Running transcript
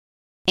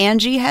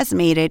Angie has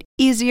made it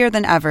easier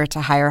than ever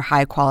to hire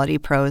high-quality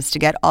pros to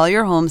get all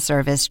your home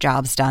service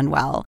jobs done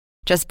well.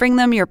 Just bring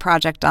them your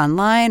project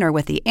online or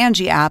with the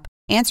Angie app,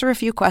 answer a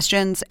few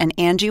questions, and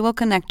Angie will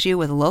connect you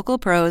with local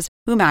pros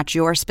who match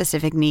your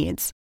specific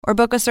needs. Or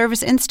book a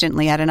service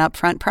instantly at an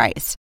upfront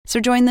price. So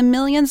join the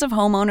millions of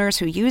homeowners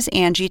who use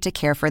Angie to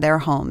care for their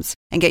homes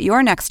and get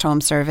your next home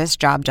service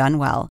job done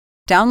well.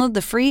 Download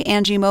the free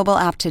Angie mobile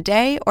app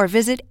today or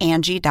visit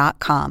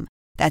Angie.com.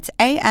 That's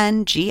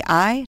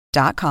ANGI.com.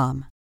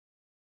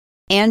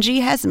 Angie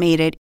has made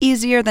it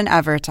easier than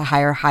ever to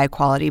hire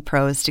high-quality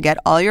pros to get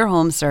all your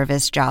home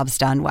service jobs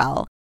done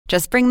well.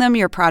 Just bring them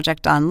your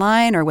project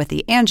online or with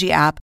the Angie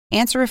app,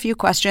 answer a few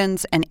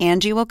questions, and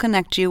Angie will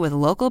connect you with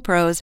local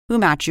pros who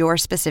match your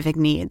specific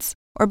needs.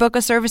 Or book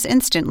a service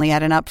instantly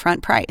at an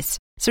upfront price.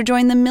 So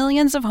join the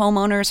millions of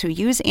homeowners who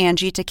use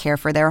Angie to care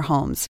for their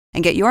homes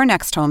and get your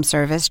next home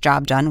service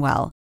job done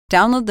well.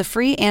 Download the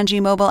free Angie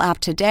mobile app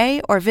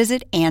today or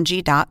visit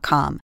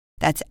Angie.com.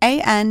 That's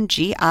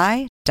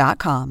ANGI.com.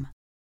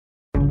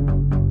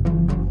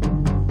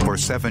 For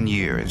 7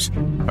 years,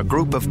 a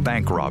group of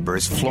bank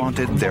robbers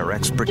flaunted their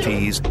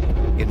expertise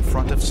in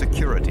front of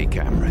security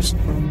cameras,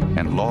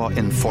 and law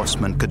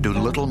enforcement could do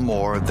little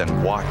more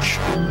than watch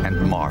and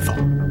marvel.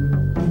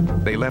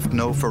 They left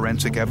no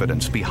forensic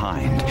evidence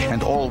behind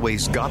and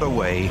always got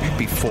away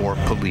before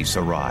police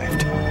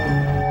arrived.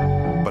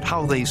 But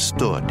how they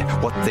stood,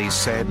 what they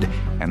said,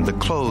 and the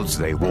clothes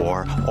they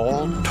wore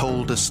all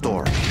told a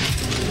story,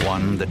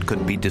 one that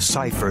could be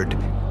deciphered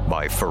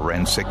by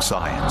forensic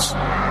science.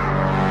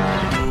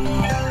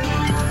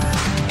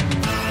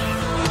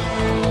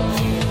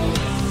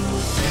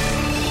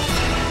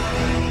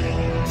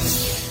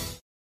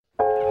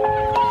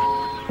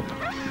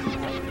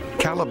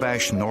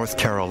 Calabash, North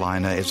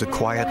Carolina is a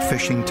quiet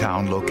fishing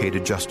town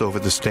located just over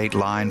the state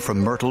line from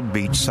Myrtle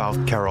Beach,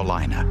 South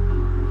Carolina.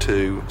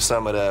 To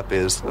sum it up,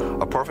 is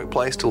a perfect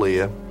place to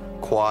live,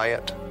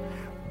 quiet,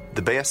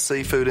 the best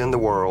seafood in the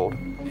world,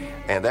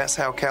 and that's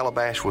how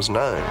Calabash was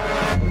known.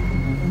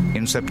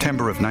 In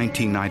September of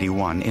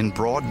 1991, in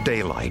broad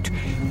daylight,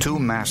 two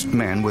masked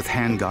men with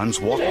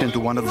handguns walked into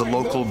one of the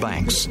local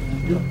banks.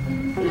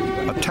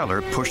 A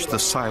teller pushed the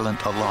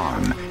silent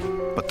alarm,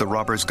 but the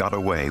robbers got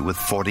away with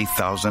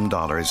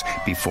 $40,000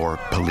 before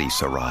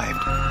police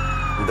arrived.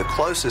 The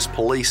closest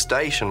police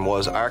station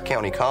was our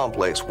county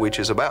complex, which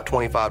is about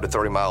 25 to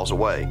 30 miles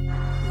away.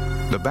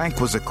 The bank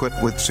was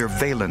equipped with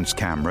surveillance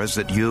cameras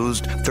that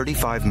used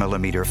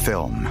 35mm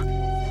film.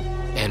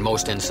 In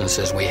most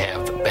instances, we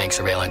have bank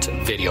surveillance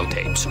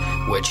videotapes,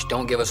 which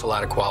don't give us a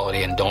lot of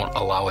quality and don't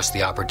allow us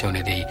the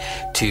opportunity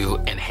to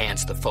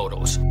enhance the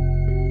photos.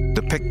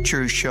 The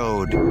pictures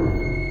showed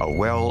a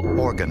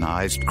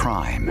well-organized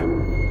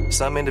crime.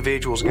 Some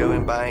individuals go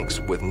in banks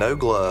with no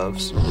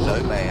gloves,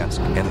 no mask,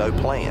 and no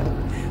plan.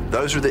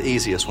 Those are the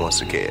easiest ones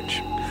to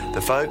catch.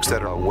 The folks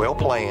that are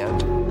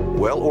well-planned,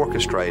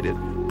 well-orchestrated,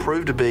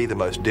 prove to be the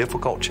most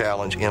difficult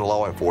challenge in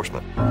law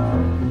enforcement.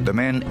 The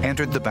men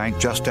entered the bank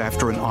just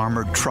after an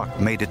armored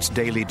truck made its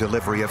daily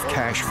delivery of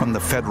cash from the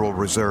Federal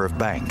Reserve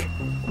Bank.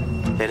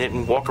 They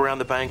didn't walk around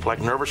the bank like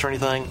nervous or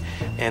anything,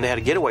 and they had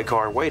a getaway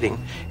car waiting,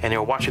 and they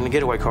were watching the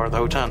getaway car the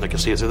whole time. They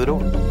could see it through the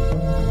door.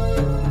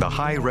 The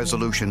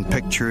high-resolution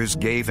pictures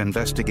gave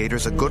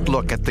investigators a good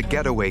look at the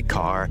getaway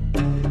car,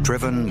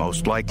 driven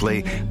most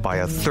likely by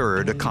a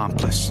third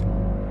accomplice.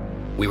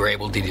 We were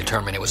able to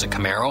determine it was a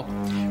Camaro.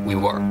 We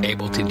were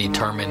able to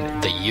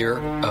determine the year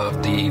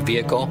of the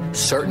vehicle,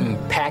 certain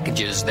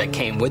packages that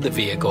came with the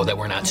vehicle that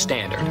were not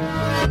standard.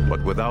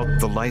 But without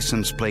the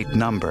license plate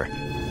number,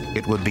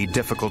 it would be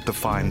difficult to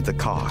find the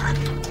car.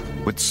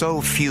 With so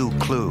few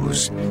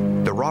clues,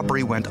 the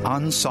robbery went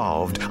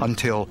unsolved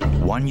until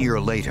 1 year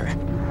later.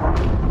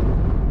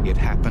 It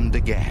happened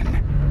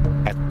again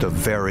at the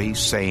very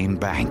same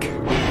bank. We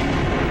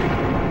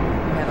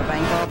have a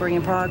bank robbery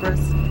in progress.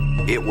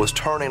 It was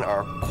turning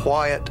our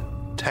quiet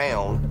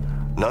town,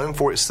 known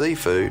for its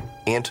seafood,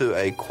 into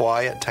a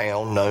quiet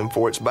town known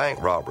for its bank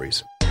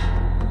robberies.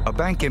 A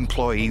bank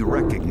employee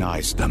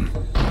recognized them.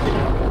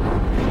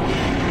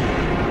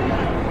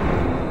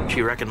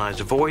 She recognized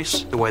the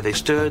voice, the way they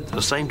stood,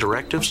 the same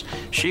directives.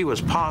 She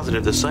was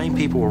positive the same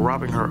people were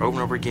robbing her over and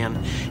over again.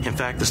 In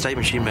fact, the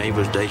statement she made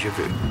was deja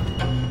vu.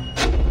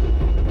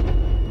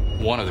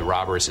 One of the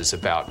robbers is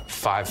about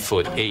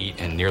 5'8"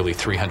 and nearly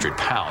 300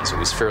 pounds. It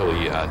was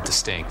fairly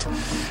distinct.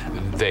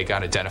 They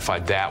got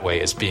identified that way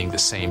as being the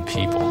same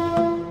people.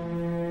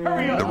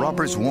 The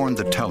robbers warned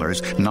the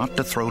tellers not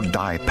to throw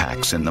die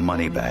packs in the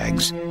money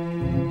bags.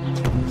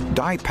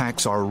 Die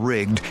packs are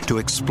rigged to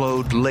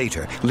explode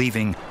later,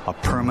 leaving a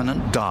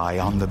permanent die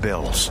on the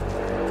bills.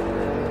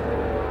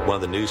 One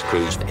of the news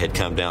crews had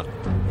come down.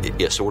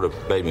 It sort of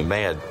made me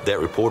mad. That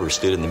reporter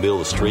stood in the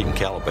middle of the street in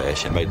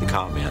Calabash and made the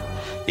comment,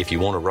 "If you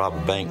want to rob a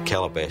bank,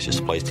 Calabash is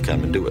the place to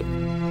come and do it."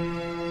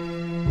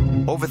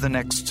 Over the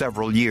next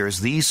several years,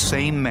 these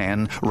same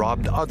men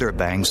robbed other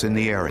banks in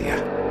the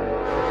area.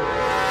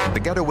 The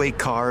getaway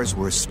cars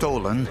were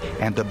stolen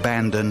and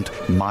abandoned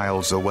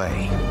miles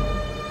away.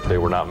 They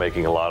were not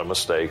making a lot of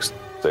mistakes.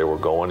 They were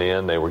going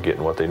in, they were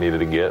getting what they needed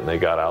to get, and they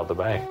got out of the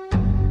bank.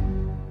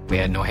 We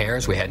had no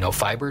hairs, we had no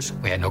fibers,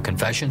 we had no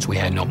confessions, we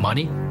had no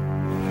money.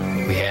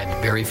 We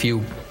had very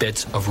few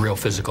bits of real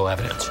physical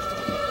evidence.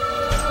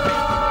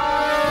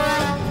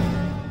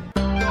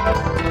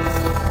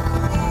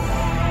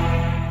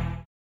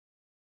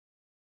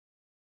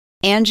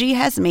 Angie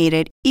has made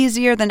it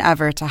easier than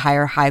ever to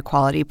hire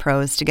high-quality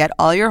pros to get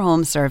all your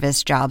home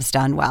service jobs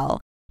done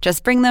well.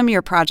 Just bring them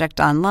your project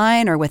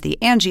online or with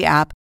the Angie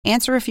app,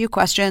 answer a few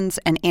questions,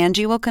 and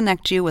Angie will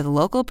connect you with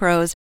local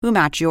pros who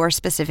match your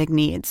specific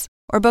needs.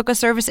 Or book a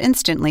service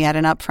instantly at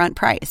an upfront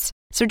price.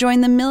 So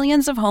join the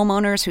millions of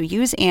homeowners who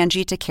use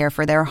Angie to care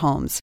for their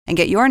homes and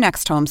get your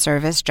next home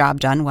service job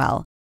done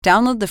well.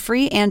 Download the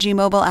free Angie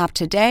mobile app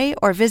today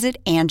or visit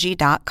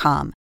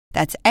Angie.com.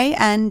 That's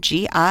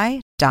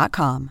ANGI.com.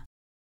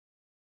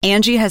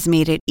 Angie has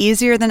made it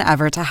easier than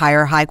ever to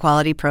hire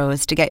high-quality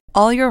pros to get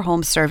all your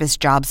home service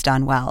jobs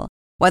done well.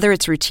 Whether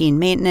it's routine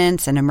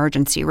maintenance, an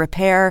emergency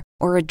repair,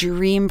 or a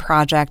dream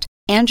project,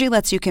 Angie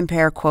lets you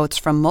compare quotes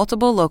from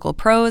multiple local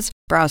pros,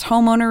 browse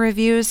homeowner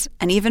reviews,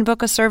 and even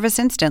book a service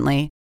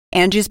instantly.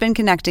 Angie's been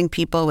connecting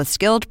people with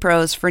skilled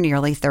pros for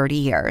nearly 30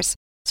 years.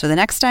 So the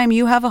next time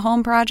you have a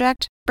home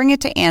project, bring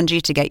it to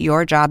Angie to get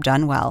your job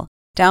done well.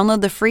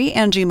 Download the free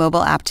Angie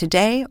mobile app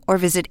today or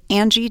visit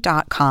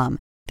Angie.com.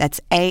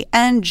 That's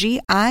ANGI.com.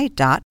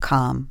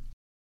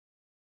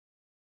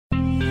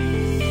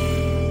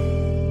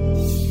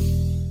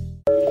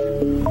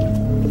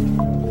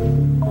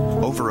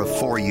 Over a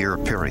 4-year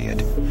period,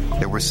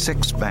 there were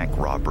 6 bank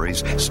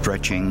robberies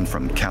stretching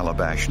from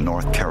Calabash,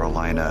 North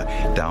Carolina,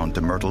 down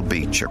to Myrtle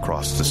Beach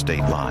across the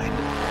state line.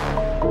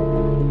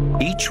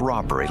 Each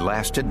robbery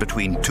lasted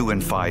between 2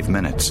 and 5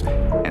 minutes,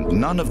 and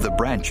none of the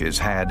branches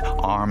had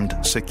armed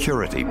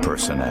security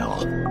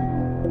personnel.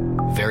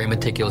 Very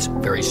meticulous,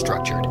 very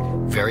structured,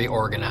 very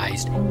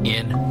organized,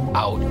 in,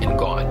 out, and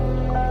gone.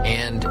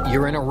 And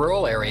you're in a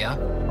rural area.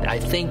 I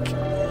think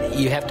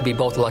you have to be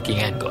both lucky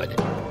and good.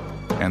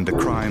 And the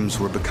crimes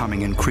were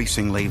becoming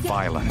increasingly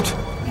violent.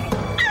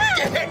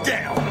 Get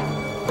down!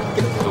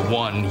 The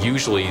one,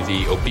 usually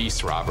the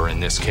obese robber in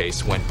this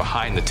case, went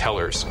behind the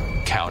teller's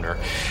counter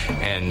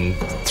and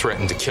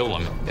threatened to kill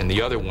him. And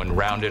the other one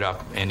rounded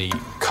up any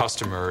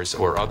customers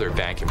or other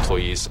bank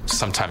employees,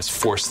 sometimes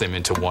forced them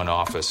into one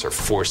office or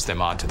forced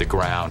them onto the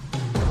ground.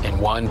 In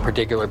one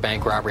particular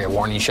bank robbery, a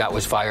warning shot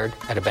was fired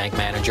at a bank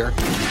manager.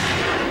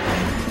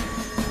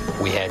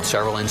 We had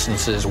several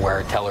instances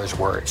where tellers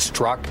were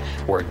struck,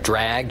 were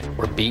dragged,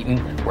 were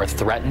beaten, were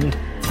threatened.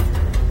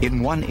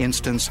 In one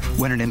instance,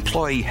 when an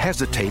employee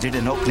hesitated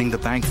in opening the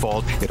bank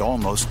vault, it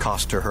almost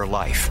cost her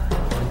life.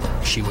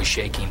 She was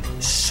shaking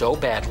so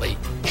badly,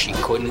 she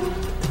couldn't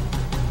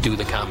do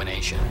the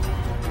combination.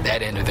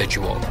 That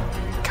individual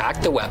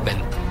cocked the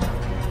weapon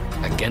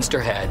against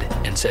her head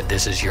and said,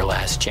 "This is your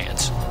last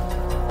chance.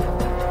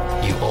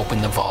 You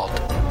open the vault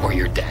or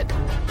you're dead."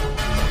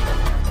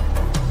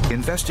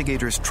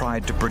 Investigators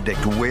tried to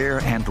predict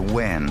where and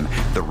when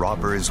the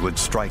robbers would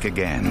strike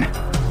again.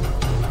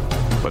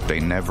 But they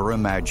never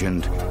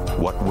imagined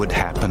what would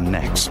happen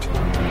next.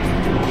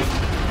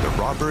 The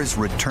robbers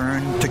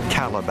returned to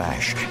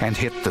Calabash and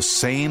hit the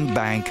same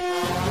bank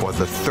for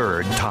the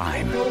 3rd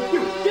time.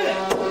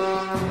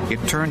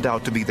 It turned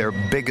out to be their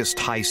biggest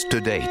heist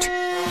to date.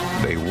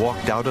 They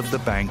walked out of the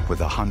bank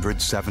with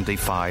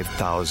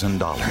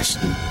 $175,000.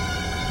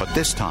 But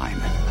this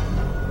time,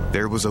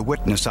 there was a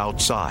witness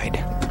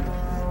outside.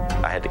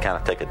 I had to kind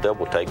of take a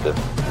double take to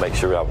make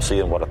sure I was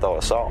seeing what I thought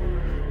I saw.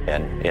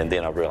 And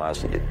then I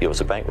realized it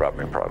was a bank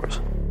robbery in progress.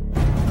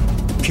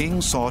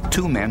 King saw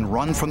 2 men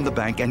run from the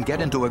bank and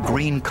get into a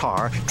green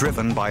car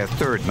driven by a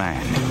 3rd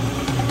man.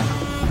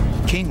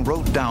 King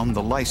wrote down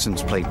the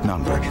license plate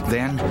number,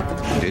 then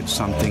did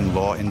something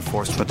law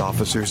enforcement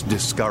officers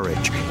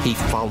discourage. He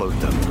followed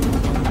them.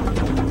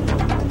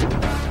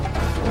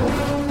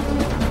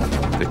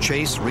 The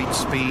chase reached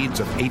speeds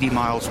of 80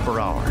 miles per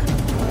hour.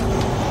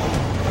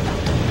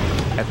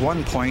 At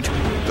one point,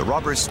 the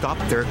robbers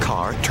stopped their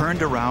car,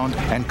 turned around,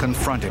 and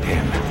confronted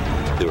him.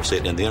 They were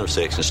sitting in the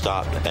intersection,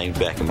 stopped, aimed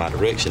back in my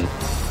direction,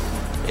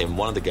 and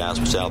one of the guys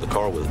was out of the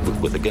car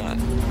with a gun.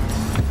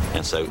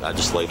 And so I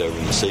just laid over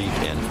in the seat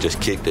and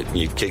just kicked it.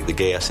 You kicked the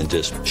gas and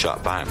just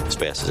shot by him as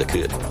fast as I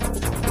could.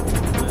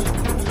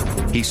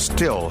 He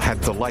still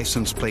had the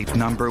license plate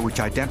number, which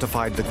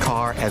identified the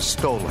car as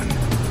stolen.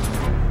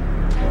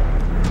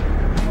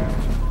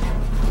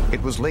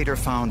 It was later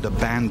found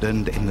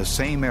abandoned in the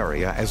same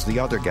area as the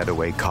other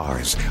getaway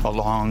cars,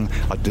 along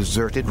a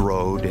deserted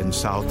road in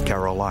South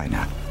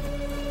Carolina.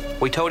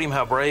 We told him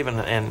how brave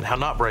and how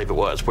not brave it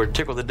was. We're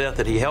tickled to death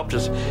that he helped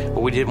us,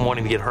 but we didn't want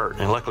him to get hurt,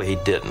 and luckily he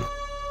didn't.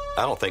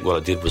 I don't think what I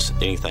did was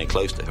anything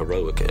close to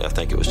heroic. I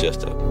think it was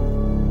just a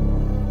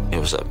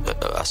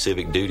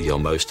civic duty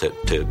almost to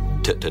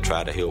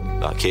try to help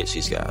catch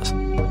these guys.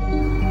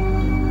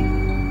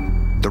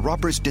 The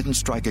robbers didn't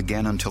strike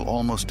again until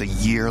almost a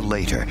year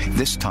later,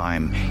 this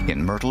time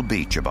in Myrtle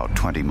Beach, about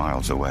 20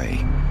 miles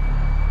away.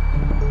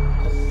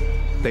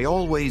 They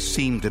always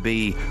seemed to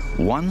be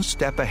one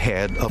step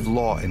ahead of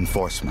law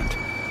enforcement.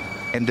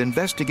 And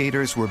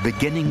investigators were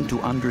beginning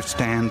to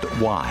understand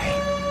why.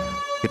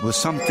 It was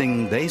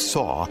something they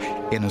saw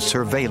in a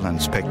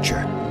surveillance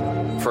picture.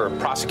 For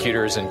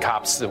prosecutors and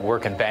cops that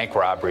work in bank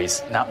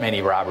robberies, not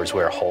many robbers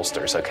wear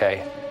holsters,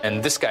 okay?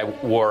 And this guy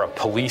wore a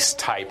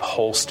police-type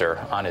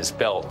holster on his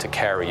belt to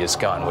carry his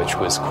gun, which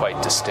was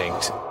quite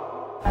distinct.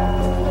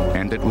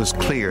 And it was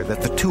clear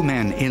that the two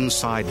men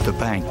inside the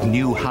bank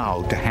knew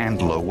how to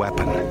handle a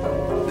weapon.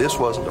 This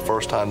wasn't the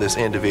first time this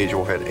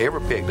individual had ever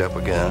picked up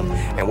a gun,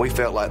 and we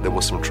felt like there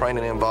was some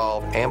training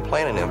involved and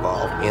planning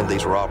involved in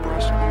these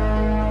robberies.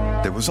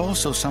 There was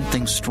also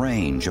something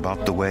strange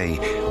about the way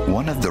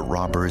one of the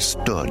robbers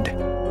stood.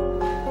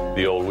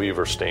 The old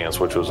Weaver stance,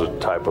 which was a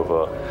type of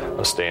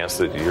a stance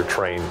that you're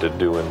trained to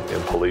do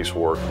in police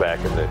work back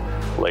in the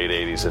late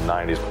 80s and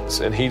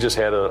 90s. And he just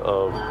had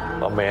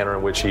a manner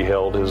in which he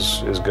held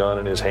his gun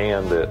in his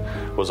hand that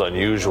was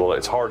unusual.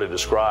 It's hard to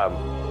describe.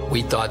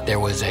 We thought there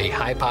was a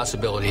high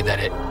possibility that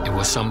it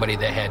was somebody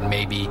that had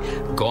maybe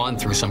gone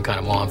through some kind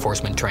of law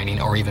enforcement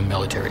training or even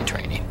military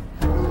training.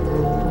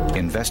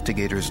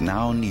 Investigators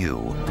now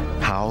knew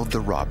how the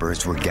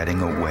robbers were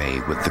getting away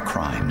with the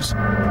crimes.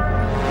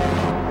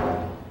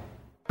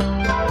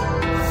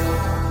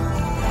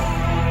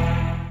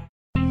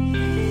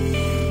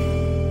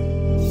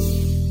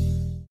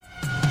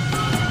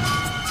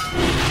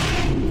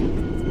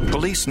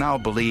 Police now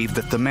believe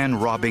that the men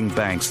robbing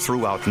banks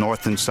throughout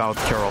North and South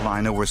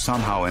Carolina were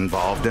somehow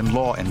involved in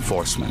law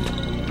enforcement.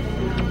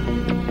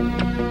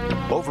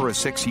 Over a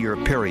 6-year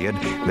period,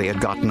 they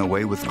had gotten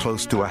away with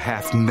close to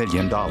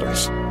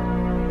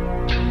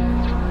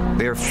 $500,000.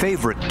 Their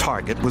favorite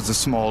target was the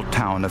small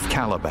town of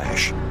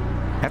Calabash.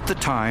 At the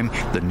time,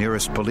 the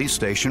nearest police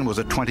station was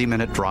a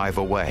 20-minute drive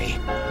away.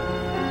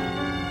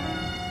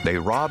 They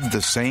robbed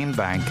the same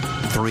bank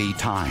 3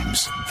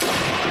 times.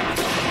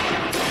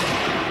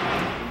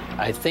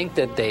 I think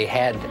that they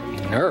had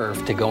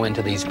nerve to go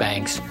into these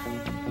banks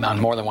on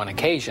more than one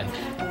occasion,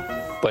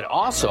 but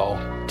also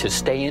to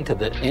stay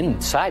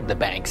inside the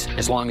banks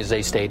as long as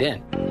they stayed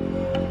in.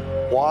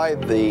 Why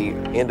the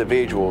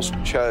individuals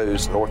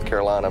chose North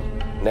Carolina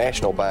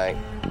National Bank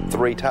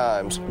 3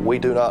 times, we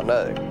do not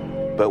know.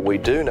 But we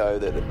do know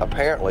that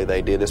apparently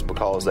they did this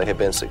because they had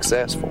been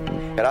successful.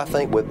 And I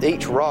think with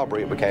each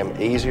robbery, it became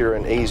easier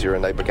and easier,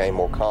 and they became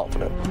more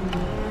confident.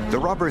 The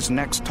robbers'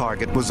 next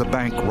target was a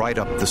bank right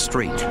up the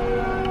street.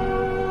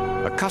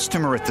 A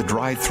customer at the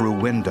drive-through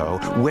window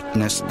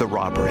witnessed the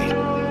robbery.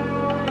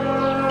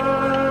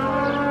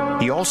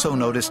 He also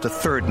noticed a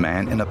third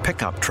man in a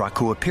pickup truck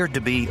who appeared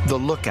to be the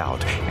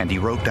lookout, and he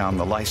wrote down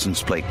the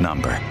license plate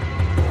number.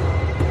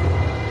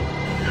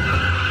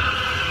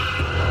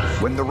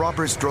 When the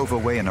robbers drove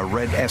away in a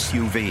red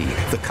SUV,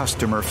 the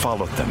customer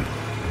followed them.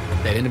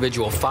 That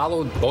individual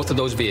followed both of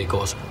those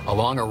vehicles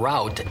along a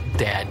route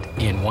that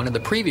in one of the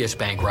previous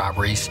bank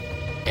robberies,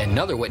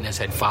 another witness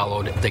had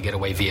followed the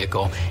getaway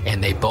vehicle,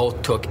 and they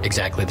both took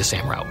exactly the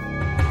same route.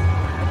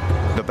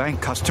 The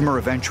bank customer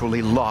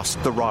eventually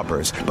lost the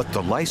robbers, but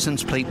the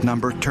license plate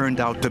number turned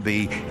out to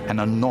be an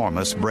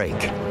enormous break.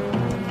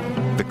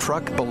 The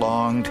truck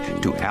belonged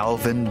to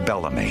Alvin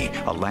Bellamy,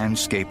 a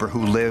landscaper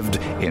who lived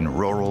in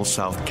rural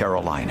South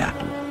Carolina.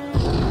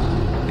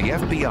 The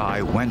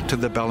FBI went to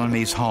the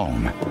Bellamy's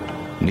home.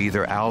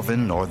 Neither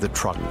Alvin nor the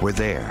truck were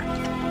there,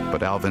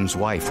 but Alvin's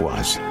wife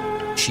was.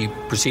 She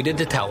proceeded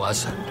to tell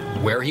us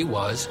where he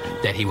was,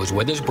 that he was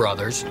with his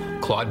brothers,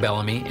 Claude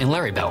Bellamy and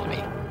Larry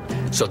Bellamy.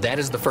 So that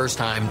is the first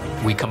time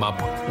we come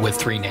up with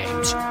 3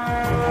 names.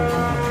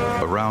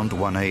 Around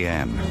 1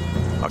 a.m.,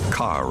 a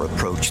car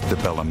approached the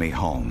Bellamy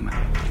home,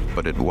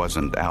 but it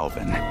wasn't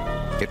Alvin.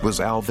 It was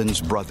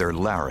Alvin's brother,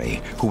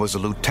 Larry, who was a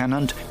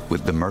lieutenant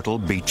with the Myrtle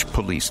Beach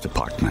Police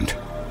Department.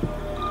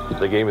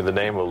 They gave me the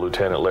name of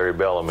Lieutenant Larry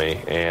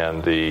Bellamy,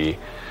 and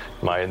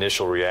my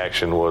initial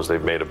reaction was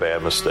they've made a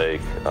bad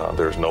mistake.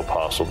 There's no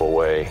possible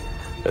way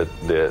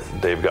that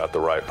they've got the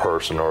right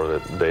person, or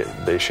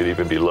that they should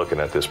even be looking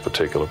at this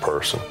particular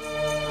person.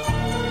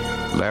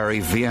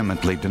 Larry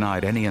vehemently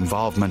denied any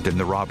involvement in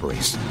the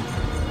robberies.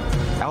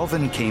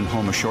 Alvin came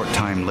home a short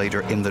time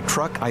later in the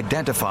truck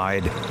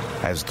identified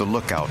as the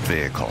lookout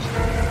vehicle.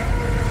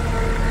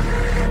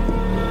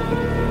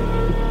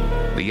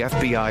 The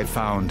FBI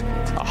found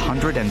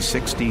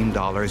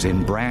 $116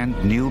 in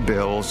brand new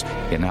bills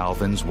in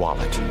Alvin's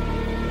wallet.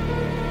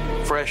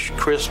 Fresh,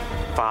 crisp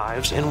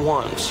 5s and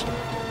 1s.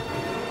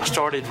 I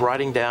started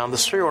writing down the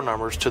serial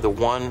numbers to the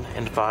 $1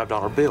 and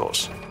 $5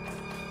 bills.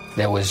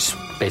 That was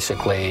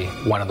basically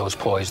one of those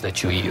ploys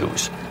that you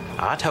use.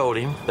 I told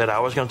him that I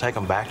was going to take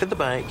them back to the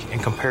bank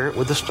and compare it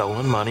with the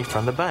stolen money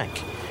from the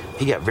bank.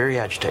 He got very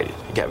agitated.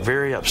 He got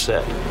very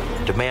upset,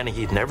 demanding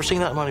he'd never seen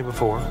that money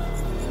before.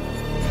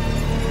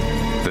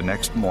 The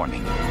next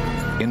morning,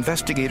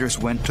 investigators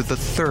went to the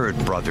third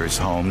brother's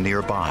home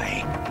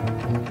nearby.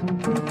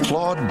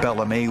 Claude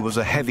Bellamy was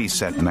a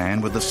heavy-set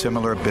man with a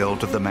similar build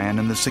to the man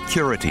in the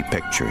security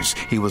pictures.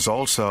 He was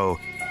also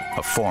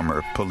a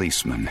former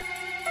policeman.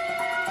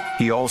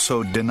 He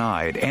also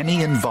denied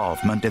any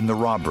involvement in the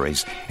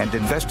robberies, and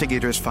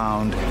investigators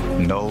found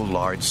no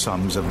large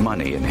sums of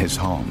money in his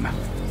home.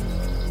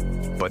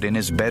 But in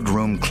his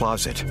bedroom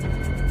closet,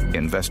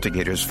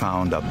 investigators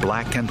found a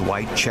black and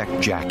white check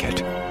jacket.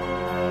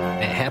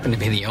 It happened to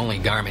be the only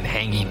garment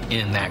hanging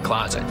in that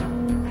closet,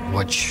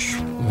 which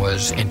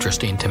was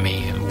interesting to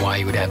me, and why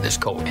he would have this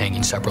coat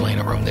hanging separately in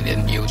a room that he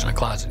didn't use, in a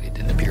closet he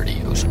didn't appear to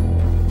use.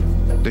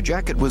 The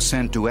jacket was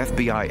sent to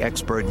FBI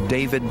expert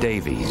David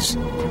Davies.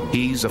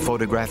 He's a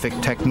photographic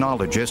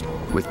technologist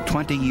with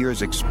 20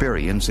 years'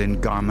 experience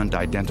in garment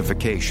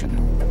identification.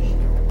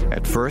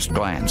 At first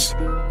glance,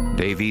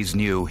 Davies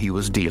knew he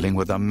was dealing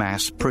with a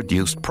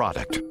mass-produced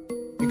product.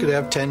 You could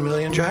have 10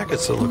 million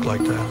jackets that look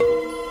like that.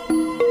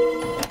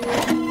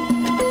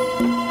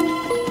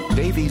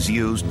 Davies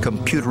used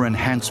computer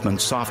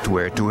enhancement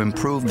software to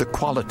improve the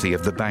quality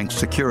of the bank's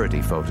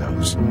security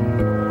photos.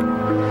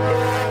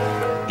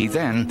 He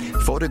then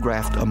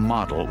photographed a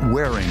model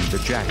wearing the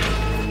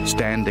jacket,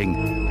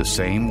 standing the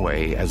same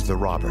way as the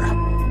robber.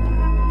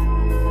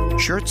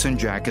 Shirts and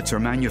jackets are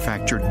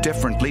manufactured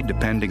differently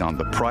depending on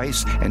the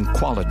price and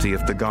quality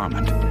of the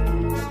garment.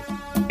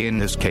 In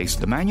this case,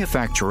 the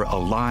manufacturer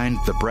aligned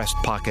the breast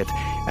pocket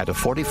at a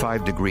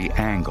 45-degree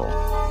angle.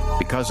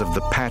 Because of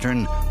the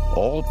pattern,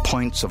 all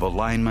points of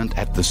alignment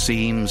at the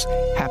seams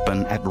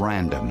happen at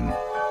random.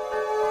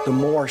 The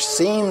more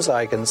seams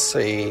I can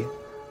see,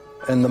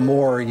 and the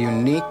more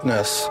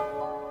uniqueness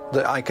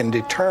that I can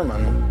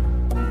determine.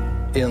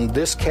 In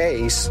this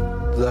case,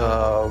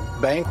 the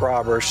bank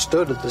robber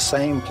stood at the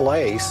same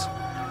place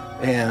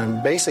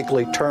and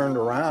basically turned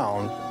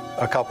around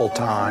a couple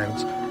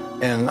times,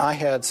 and I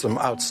had some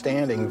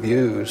outstanding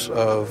views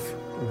of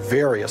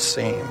various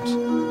seams.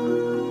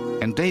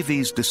 And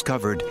Davies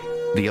discovered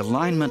the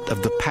alignment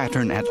of the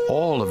pattern at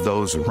all of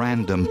those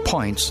random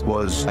points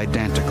was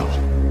identical.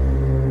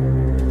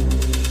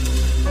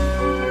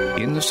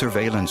 In the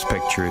surveillance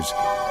pictures,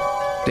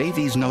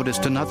 Davies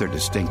noticed another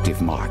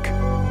distinctive mark,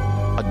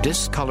 a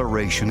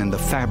discoloration in the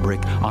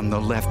fabric on the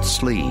left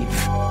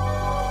sleeve.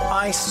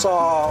 I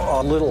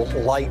saw a little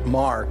light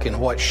mark in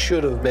what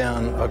should have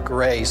been a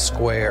gray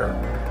square.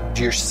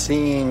 You're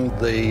seeing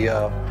the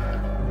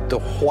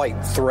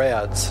white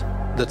threads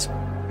that's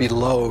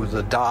below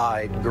the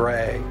dyed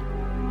gray.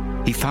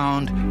 He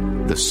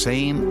found the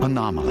same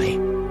anomaly,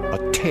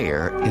 a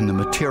tear in the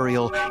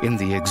material in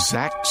the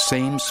exact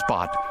same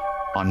spot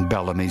on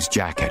Bellamy's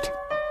jacket.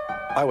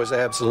 I was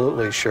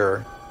absolutely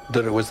sure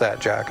that it was that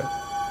jacket.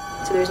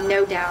 So there's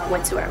no doubt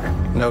whatsoever?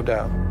 No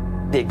doubt.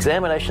 The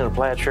examination of the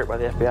plaid shirt by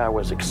the FBI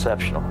was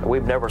exceptional.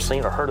 We've never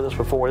seen or heard of this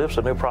before. This was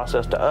a new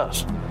process to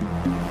us.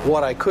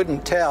 What I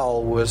couldn't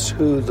tell was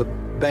who the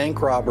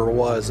bank robber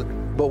was,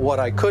 but what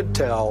I could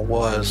tell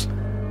was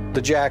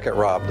the jacket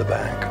robbed the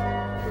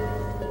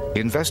bank.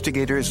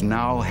 Investigators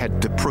now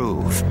had to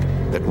prove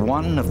that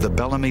one of the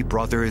Bellamy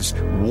brothers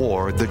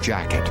wore the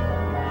jacket.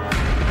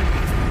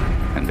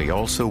 And they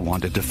also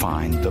wanted to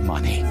find the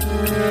money.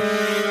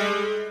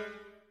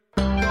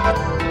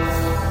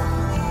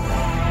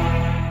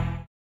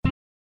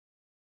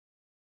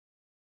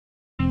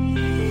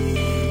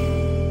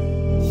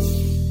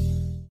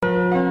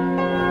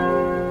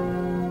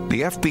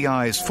 The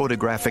FBI's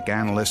photographic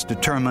analyst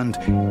determined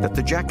that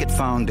the jacket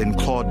found in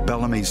Claude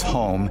Bellamy's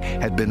home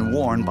had been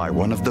worn by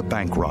one of the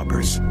bank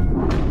robbers.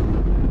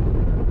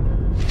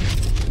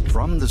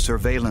 From the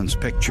surveillance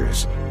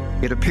pictures,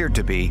 it appeared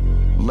to be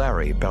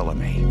Larry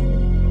Bellamy.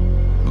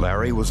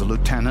 Larry was a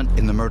lieutenant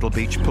in the Myrtle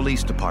Beach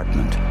Police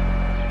Department.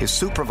 His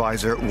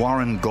supervisor,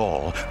 Warren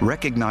Gall,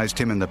 recognized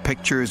him in the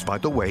pictures by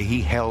the way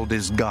he held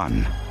his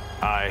gun.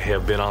 I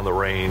have been on the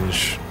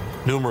range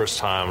numerous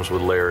times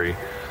with Larry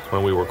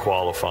when we were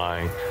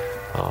qualifying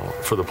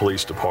for the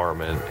police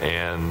department,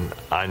 and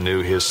I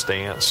knew his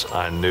stance,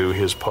 I knew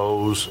his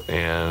pose,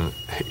 and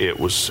it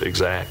was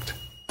exact.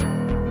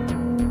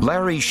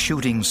 Larry's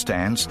shooting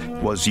stance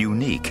was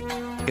unique.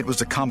 It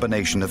was a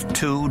combination of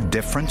two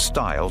different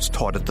styles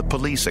taught at the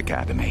police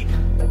academy.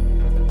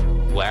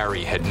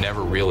 Larry had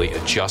never really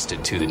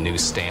adjusted to the new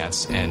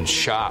stance and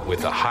shot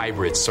with a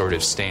hybrid sort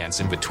of stance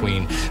in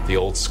between the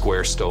old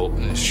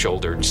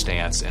square-shouldered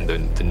stance and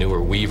the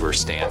newer Weaver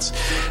stance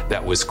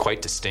that was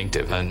quite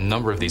distinctive. A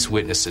number of these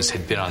witnesses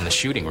had been on the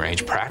shooting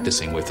range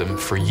practicing with him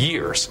for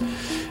years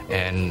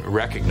and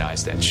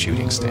recognized that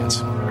shooting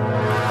stance.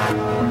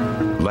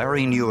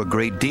 Larry knew a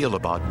great deal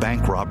about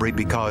bank robbery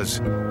because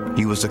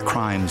he was a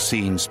crime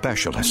scene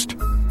specialist.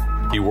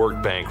 He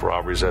worked bank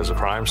robberies as a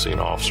crime scene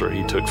officer.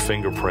 He took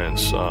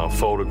fingerprints,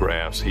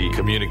 photographs. He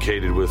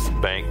communicated with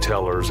bank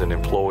tellers and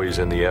employees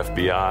in the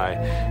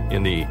FBI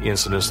in the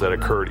incidents that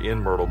occurred in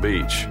Myrtle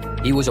Beach.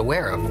 He was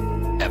aware of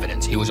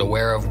evidence. He was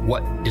aware of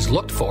what is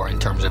looked for in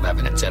terms of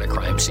evidence at a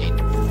crime scene.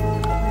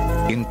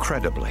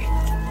 Incredibly,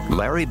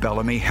 Larry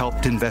Bellamy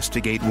helped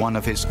investigate one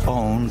of his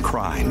own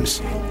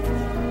crimes.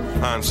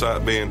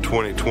 Hindsight being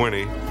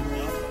 20/20,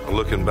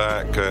 looking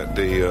back at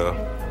the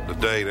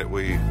day that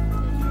we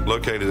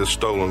located the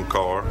stolen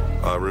car,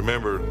 I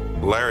remember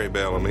Larry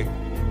Bellamy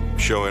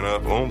showing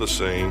up on the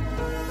scene,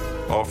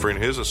 offering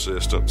his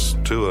assistance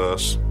to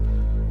us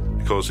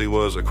because he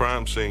was a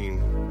crime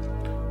scene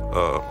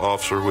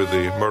officer with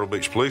the Myrtle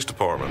Beach Police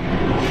Department.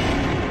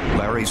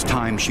 Larry's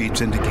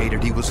timesheets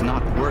indicated he was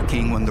not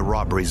working when the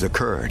robberies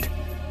occurred.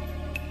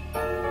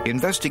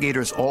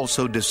 Investigators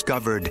also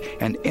discovered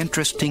an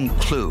interesting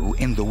clue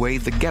in the way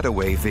the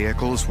getaway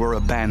vehicles were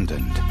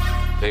abandoned.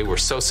 They were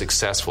so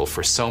successful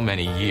for so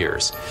many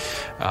years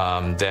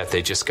that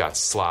they just got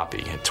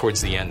sloppy. And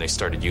towards the end, they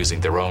started using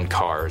their own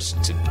cars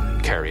to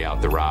carry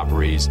out the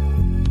robberies.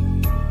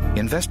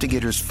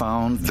 Investigators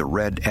found the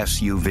red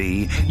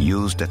SUV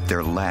used at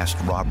their last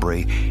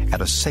robbery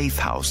at a safe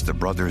house the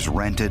brothers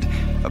rented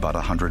about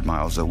 100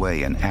 miles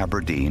away in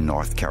Aberdeen,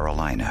 North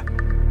Carolina.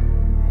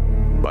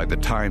 By the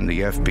time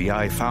the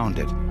FBI found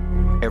it,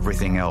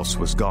 everything else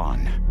was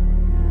gone.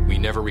 We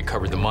never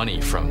recovered the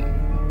money from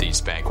these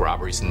bank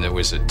robberies, and there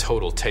was a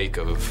total take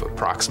of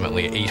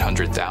approximately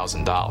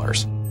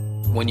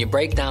 $800,000. When you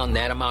break down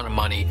that amount of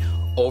money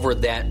over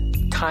that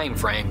time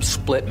frame,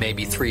 split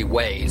maybe 3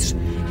 ways,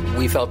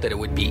 we felt that it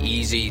would be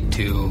easy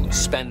to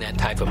spend that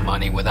type of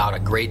money without a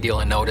great deal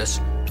of notice,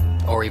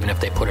 or even if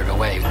they put it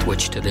away,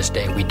 which to this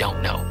day we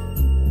don't know.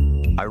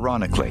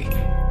 Ironically,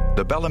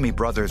 the Bellamy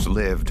brothers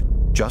lived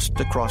just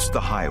across the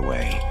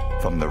highway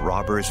from the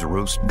Robbers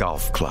Roost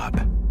Golf Club.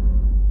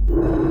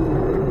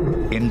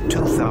 In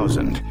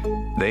 2000,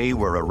 they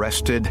were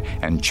arrested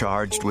and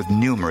charged with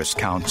numerous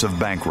counts of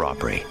bank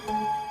robbery.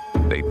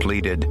 They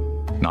pleaded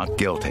not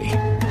guilty.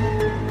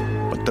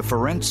 But the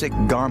forensic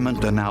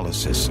garment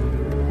analysis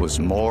was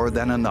more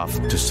than enough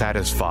to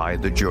satisfy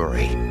the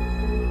jury.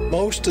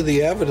 Most of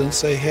the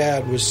evidence they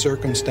had was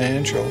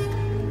circumstantial,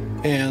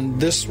 and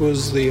this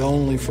was the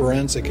only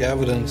forensic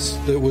evidence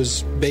that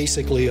was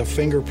basically a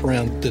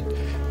fingerprint that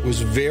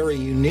was very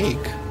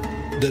unique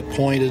that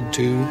pointed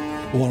to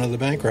one of the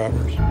bank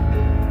robbers.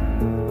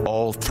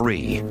 All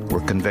 3 were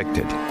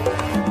convicted.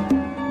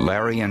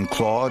 Larry and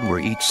Claude were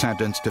each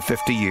sentenced to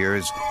 50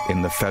 years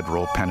in the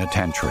federal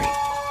penitentiary.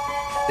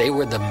 They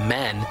were the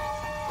men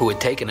who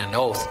had taken an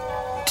oath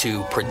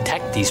to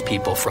protect these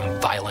people from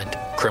violent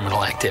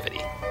criminal activity.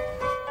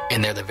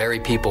 And they're the very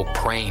people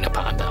preying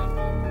upon them.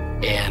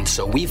 And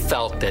so we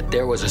felt that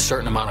there was a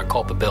certain amount of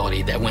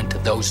culpability that went to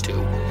those 2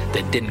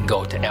 that didn't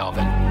go to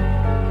Alvin.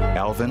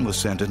 Alvin was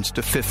sentenced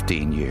to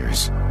 15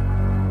 years.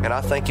 And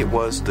I think it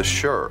was the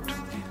shirt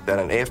that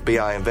an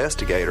FBI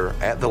investigator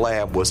at the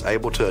lab was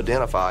able to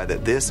identify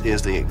that this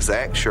is the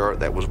exact shirt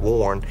that was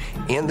worn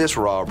in this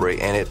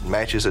robbery, and it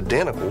matches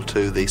identical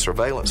to the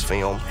surveillance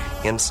film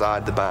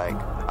inside the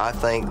bank. I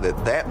think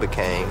that that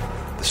became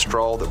the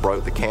straw that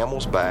broke the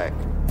camel's back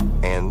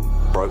and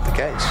broke the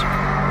case.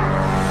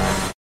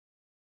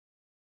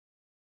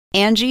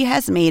 Angie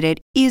has made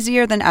it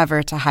easier than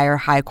ever to hire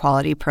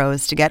high-quality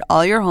pros to get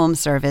all your home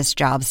service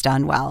jobs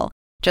done well.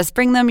 Just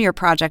bring them your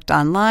project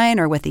online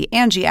or with the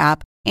Angie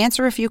app,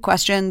 answer a few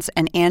questions,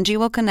 and Angie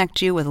will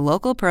connect you with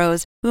local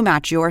pros who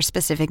match your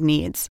specific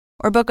needs.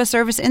 Or book a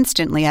service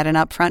instantly at an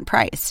upfront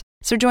price.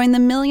 So join the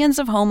millions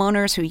of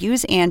homeowners who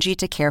use Angie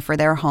to care for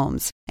their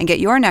homes and get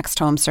your next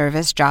home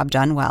service job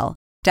done well.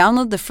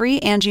 Download the free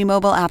Angie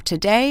mobile app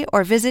today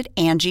or visit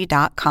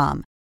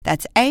Angie.com.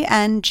 That's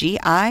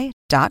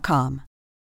ANGI.com.